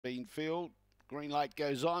been filled. Green light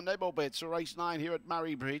goes on. No more bets. Race 9 here at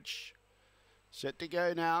Murray-Bridge. Set to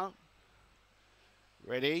go now.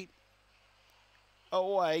 Ready.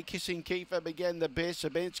 Away, Kissing Kiefer began the best.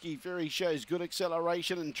 Sabensky Fury shows good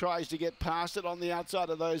acceleration and tries to get past it. On the outside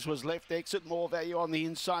of those was Left Exit. More value on the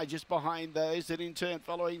inside just behind those. Then in turn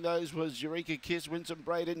following those was Eureka Kiss, Winsome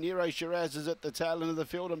Braden. Nero Shiraz is at the tail end of the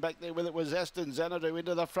field, and back there with it was Aston Xanadu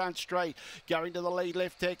into the front straight. Going to the lead,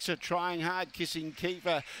 Left Exit trying hard, Kissing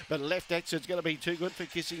Kiefer, but Left Exit's going to be too good for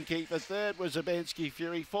Kissing Kiefer. Third was Zabensky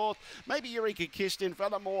Fury. Fourth, maybe Eureka Kiss in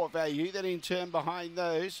front of More Value. Then in turn behind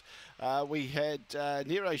those we had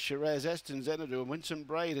Nero Shiraz, Aston Xanadu and Winsome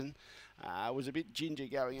Braden. Was a bit ginger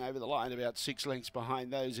going over the line, about 6 lengths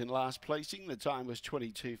behind those in last placing. The time was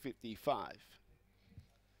 22.55.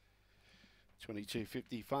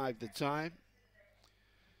 22.55 the time.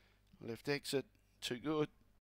 Left Exit, too good.